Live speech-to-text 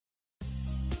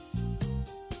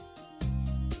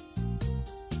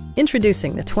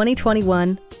Introducing the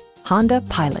 2021 Honda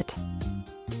Pilot.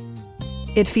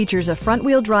 It features a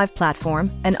front-wheel drive platform,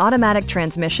 an automatic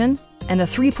transmission, and a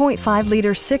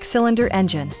 3.5-liter six-cylinder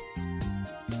engine.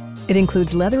 It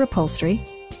includes leather upholstery,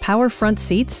 power front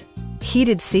seats,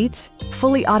 heated seats,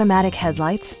 fully automatic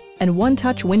headlights, and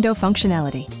one-touch window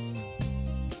functionality.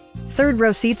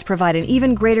 Third-row seats provide an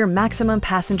even greater maximum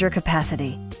passenger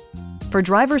capacity. For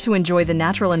drivers who enjoy the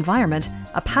natural environment,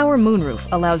 a power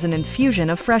moonroof allows an infusion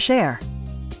of fresh air.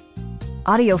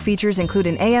 Audio features include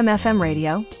an AM/FM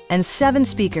radio and 7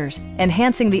 speakers,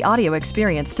 enhancing the audio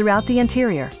experience throughout the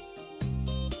interior.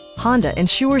 Honda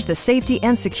ensures the safety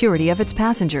and security of its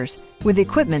passengers with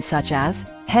equipment such as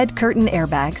head curtain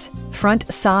airbags, front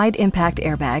side impact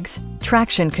airbags,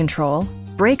 traction control,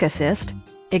 brake assist,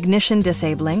 ignition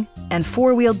disabling, and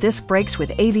 4-wheel disc brakes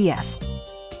with ABS.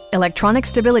 Electronic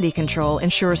stability control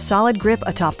ensures solid grip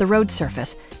atop the road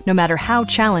surface, no matter how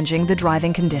challenging the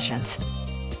driving conditions.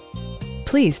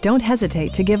 Please don't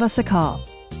hesitate to give us a call.